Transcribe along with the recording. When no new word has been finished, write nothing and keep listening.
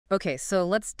Okay, so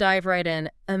let's dive right in.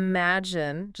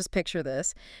 Imagine, just picture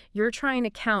this, you're trying to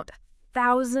count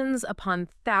thousands upon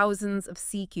thousands of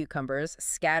sea cucumbers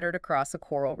scattered across a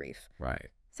coral reef. Right.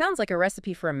 Sounds like a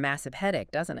recipe for a massive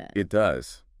headache, doesn't it? It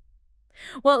does.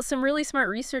 Well, some really smart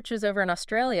researchers over in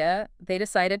Australia, they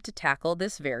decided to tackle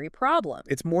this very problem.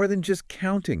 It's more than just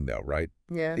counting, though, right?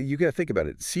 Yeah. You got to think about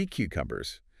it. Sea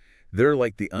cucumbers, they're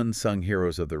like the unsung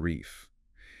heroes of the reef.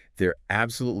 They're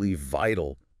absolutely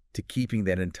vital to keeping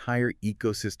that entire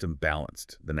ecosystem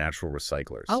balanced, the natural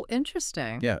recyclers. Oh,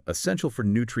 interesting. Yeah, essential for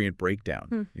nutrient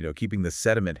breakdown, keeping the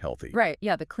sediment healthy. Right,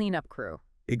 yeah, the cleanup crew.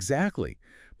 Exactly.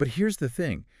 But here's the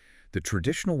thing. The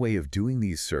traditional way of doing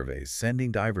these surveys,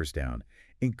 sending divers down,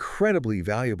 incredibly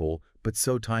valuable, but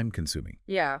so time-consuming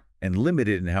Yeah. and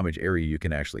limited in how much area you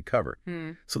can actually cover.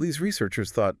 Hmm. So these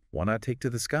researchers thought, why not take to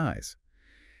the skies?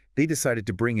 They decided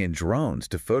to bring in drones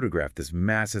to photograph this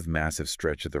massive, massive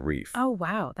stretch of the reef. Oh,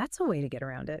 wow, that's a way to get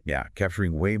around it. Yeah,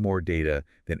 capturing way more data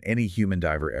than any human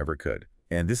diver ever could.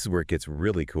 And this is where it gets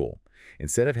really cool.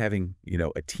 Instead of having,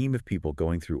 a team of people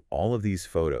going through all of these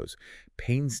photos,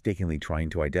 painstakingly trying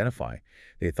to identify,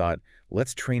 they thought,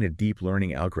 let's train a deep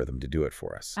learning algorithm to do it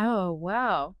for us. Oh,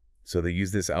 wow. So they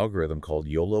use this algorithm called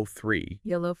YOLO3,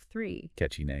 Yellow 3.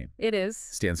 catchy name, It is.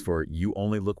 stands for You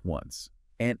Only Look Once.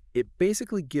 And it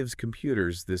basically gives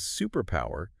computers this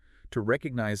superpower to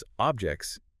recognize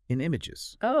objects in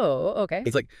images. Oh, okay.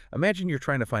 It's like, imagine you're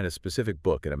trying to find a specific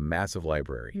book in a massive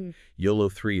library. Hmm.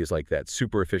 YOLO3 is like that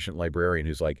super efficient librarian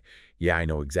who's like, yeah, I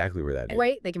know exactly where that is.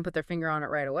 Right, they can put their finger on it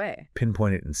right away.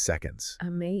 Pinpoint it in seconds.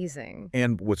 Amazing.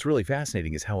 And what's really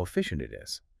fascinating is how efficient it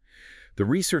is. The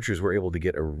researchers were able to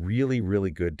get a really,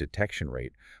 really good detection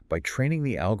rate by training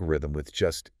the algorithm with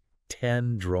just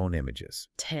 10 drone images.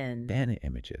 10. 10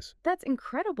 images. That's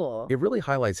incredible. It really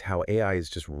highlights how AI is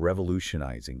just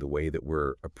revolutionizing the way that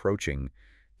we're approaching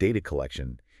data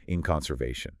collection in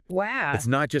conservation. Wow. It's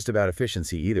not just about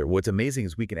efficiency either. What's amazing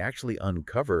is we can actually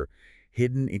uncover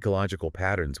hidden ecological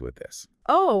patterns with this.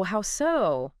 Oh, how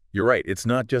so? You're right. It's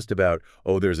not just about,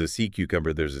 oh, there's a sea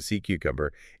cucumber, there's a sea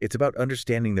cucumber. It's about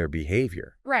understanding their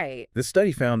behavior. Right. This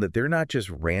study found that they're not just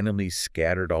randomly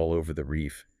scattered all over the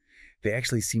reef. They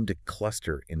actually seem to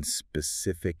cluster in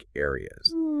specific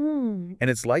areas. Mm.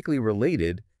 And it's likely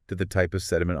related to the type of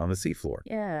sediment on the seafloor.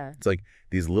 Yeah. It's like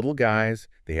these little guys,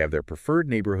 they have their preferred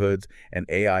neighborhoods, and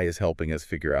AI is helping us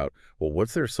figure out, well,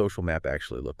 what's their social map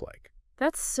actually look like?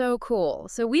 That's so cool.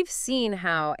 So we've seen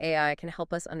how AI can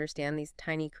help us understand these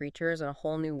tiny creatures in a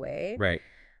whole new way. Right.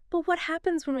 But what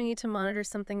happens when we need to monitor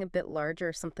something a bit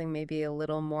larger, something maybe a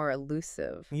little more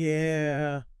elusive?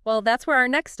 Yeah. Well, that's where our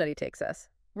next study takes us.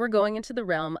 We're going into the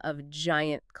realm of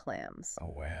giant clams.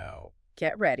 Oh, wow.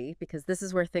 Get ready, because this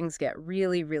is where things get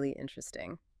really, really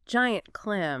interesting. Giant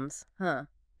clams, huh?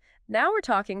 Now we're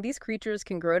talking, these creatures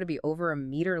can grow to be over 1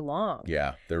 meter long.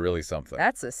 Yeah, they're really something.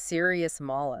 That's a serious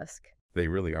mollusk. They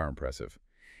really are impressive.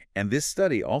 And this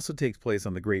study also takes place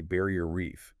on the Great Barrier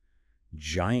Reef.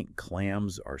 Giant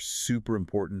clams are super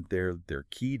important there. They're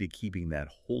key to keeping that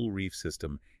whole reef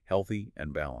system healthy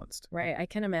and balanced. Right, I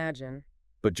can imagine.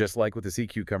 But just like with the sea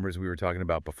cucumbers we were talking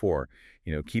about before,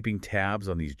 keeping tabs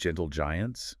on these gentle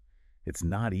giants, it's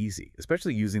not easy,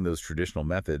 especially using those traditional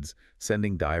methods,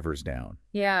 sending divers down.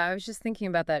 Yeah, I was just thinking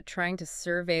about that, trying to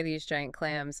survey these giant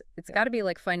clams. It's got to be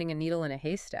like finding a needle in a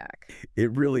haystack.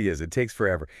 It really is. It takes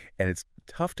forever. And it's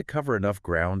tough to cover enough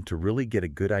ground to really get a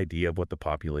good idea of what the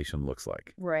population looks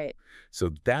like. Right. So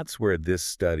that's where this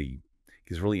study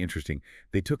is really interesting.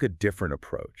 They took a different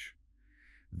approach.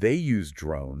 They used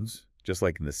drones, just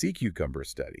like in the sea cucumber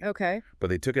study. Okay.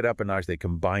 But they took it up a notch. They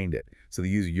combined it. So they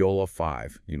used YOLA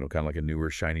 5, kind of like a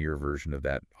newer, shinier version of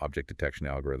that object detection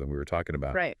algorithm we were talking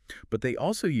about. Right. But they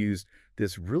also used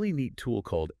this really neat tool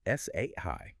called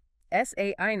SAI.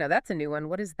 SAI, now that's a new one.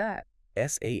 What is that?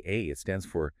 SAA, it stands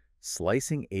for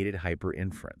Slicing Aided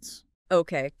Hyperinference.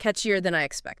 Okay, catchier than I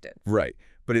expected. Right.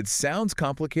 But it sounds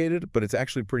complicated, but it's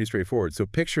actually pretty straightforward. So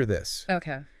picture this.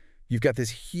 Okay. You've got this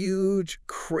huge,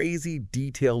 crazy,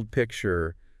 detailed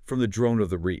picture from the drone of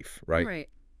the reef, right? Right.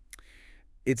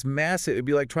 It's massive. It'd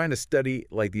be like trying to study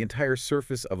like the entire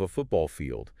surface of a football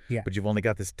field. Yeah. But you've only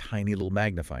got this tiny little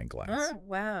magnifying glass.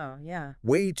 Wow, yeah.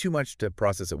 Way too much to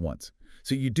process at once.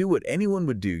 So you do what anyone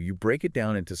would do. You break it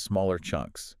down into smaller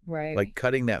chunks, Right. like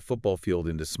cutting that football field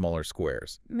into smaller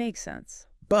squares. Makes sense.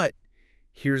 But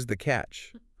here's the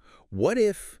catch. What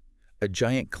if a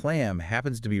giant clam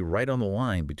happens to be right on the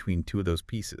line between two of those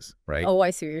pieces, right? Oh,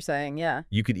 I see what you're saying, yeah.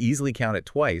 You could easily count it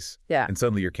twice, Yeah. and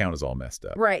suddenly your count is all messed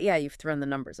up. Right, yeah, you've thrown the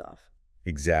numbers off.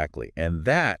 Exactly. And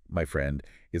that, my friend,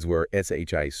 is where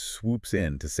SHI swoops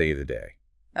in to save the day.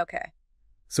 Okay.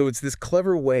 So it's this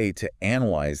clever way to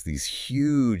analyze these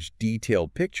huge,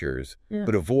 detailed pictures, Yeah.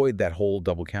 but avoid that whole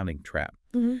double counting trap.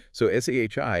 Hmm. So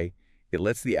SAHI, it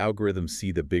lets the algorithm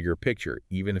see the bigger picture,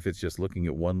 even if it's just looking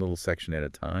at one little section at a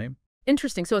time.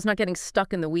 Interesting. So it's not getting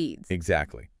stuck in the weeds.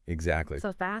 Exactly. Exactly.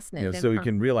 So fascinating. So you Huh.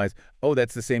 can realize, oh,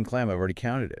 that's the same clam. I've already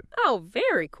counted it. Oh,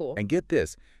 very cool. And get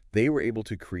this, they were able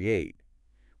to create,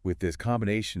 with this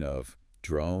combination of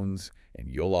drones and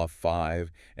Yolof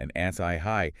 5 and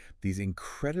Anti-High, these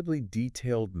incredibly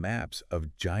detailed maps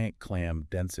of giant clam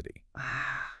density.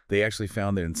 Ah, They actually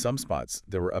found that in some spots,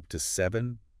 there were up to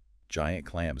 7 giant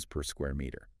clams per square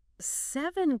meter.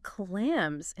 7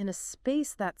 clams in a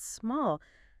space that small.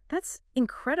 That's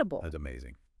incredible. That's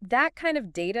amazing. That kind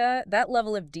of data, that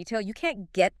level of detail, you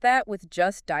can't get that with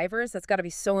just divers. That's got to be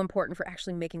so important for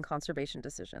actually making conservation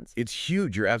decisions. It's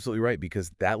huge. You're absolutely right,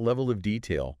 because that level of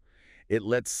detail, it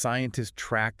lets scientists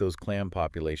track those clam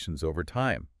populations over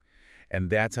time. And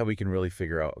that's how we can really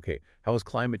figure out, okay, how is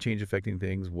climate change affecting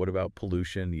things? What about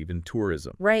pollution, even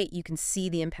tourism? Right, you can see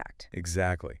the impact.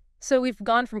 Exactly. So we've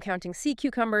gone from counting sea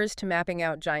cucumbers to mapping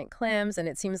out giant clams, and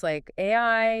it seems like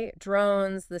AI,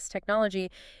 drones, this technology,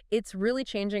 it's really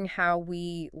changing how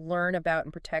we learn about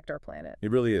and protect our planet. It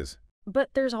really is. But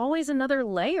there's always another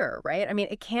layer, right? I mean,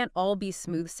 it can't all be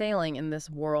smooth sailing in this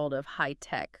world of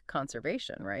high-tech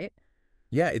conservation, right?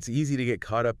 Yeah, it's easy to get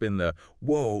caught up in the,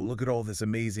 whoa, look at all this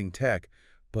amazing tech.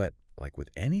 But like with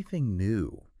anything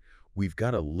new, we've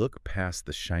got to look past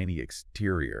the shiny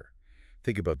exterior.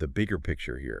 Think about the bigger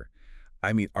picture here.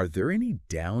 I mean, are there any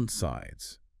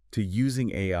downsides to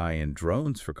using AI and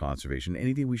drones for conservation?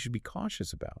 Anything we should be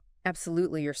cautious about?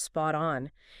 Absolutely, you're spot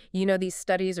on. You know, these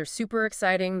studies are super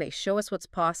exciting. They show us what's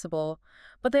possible,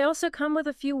 but they also come with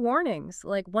a few warnings.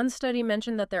 Like one study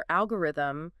mentioned that their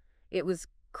algorithm, it was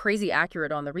crazy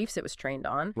accurate on the reefs it was trained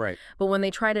on. Right. But when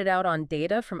they tried it out on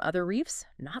data from other reefs,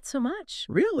 not so much.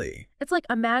 Really? It's like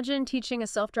imagine teaching a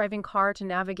self-driving car to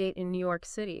navigate in New York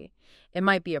City. It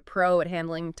might be a pro at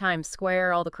handling Times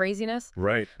Square, all the craziness,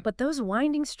 Right. but those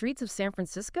winding streets of San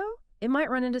Francisco, it might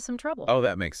run into some trouble. Oh,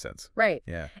 that makes sense. Right.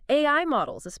 Yeah. AI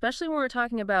models, especially when we're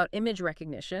talking about image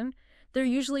recognition, they're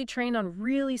usually trained on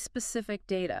really specific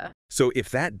data. So if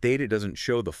that data doesn't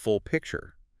show the full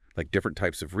picture, like different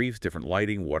types of reefs, different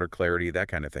lighting, water clarity, that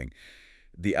kind of thing,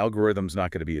 the algorithm's not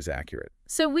going to be as accurate.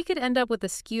 So we could end up with a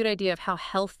skewed idea of how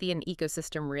healthy an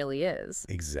ecosystem really is,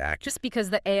 Exactly. just because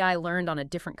the AI learned on a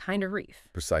different kind of reef.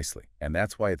 Precisely. And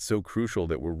that's why it's so crucial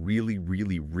that we're really,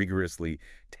 really rigorously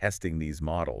testing these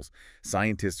models.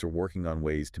 Scientists are working on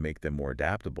ways to make them more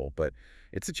adaptable, but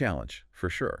it's a challenge, for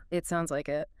sure. It sounds like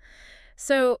it.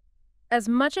 So as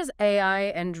much as AI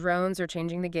and drones are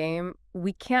changing the game,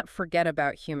 we can't forget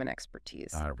about human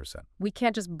expertise. 100%. We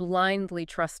can't just blindly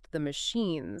trust the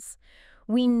machines.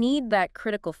 We need that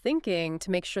critical thinking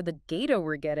to make sure the data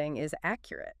we're getting is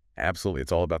accurate. Absolutely.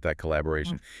 It's all about that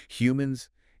collaboration. Humans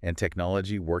and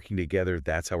technology working together,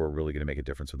 that's how we're really going to make a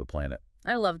difference for the planet.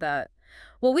 I love that.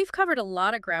 Well, we've covered a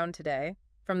lot of ground today,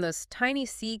 from those tiny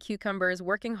sea cucumbers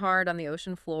working hard on the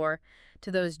ocean floor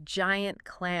to those giant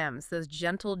clams, those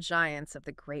gentle giants of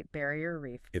the Great Barrier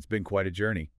Reef. It's been quite a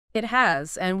journey. It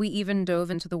has, and we even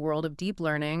dove into the world of deep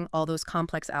learning, all those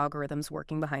complex algorithms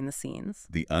working behind the scenes.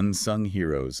 The unsung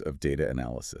heroes of data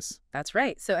analysis. That's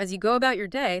right. So as you go about your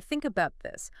day, think about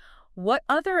this. What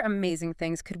other amazing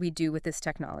things could we do with this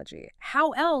technology?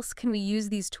 How else can we use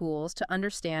these tools to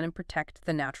understand and protect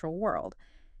the natural world?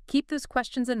 Keep those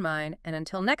questions in mind, and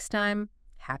until next time,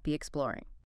 happy exploring.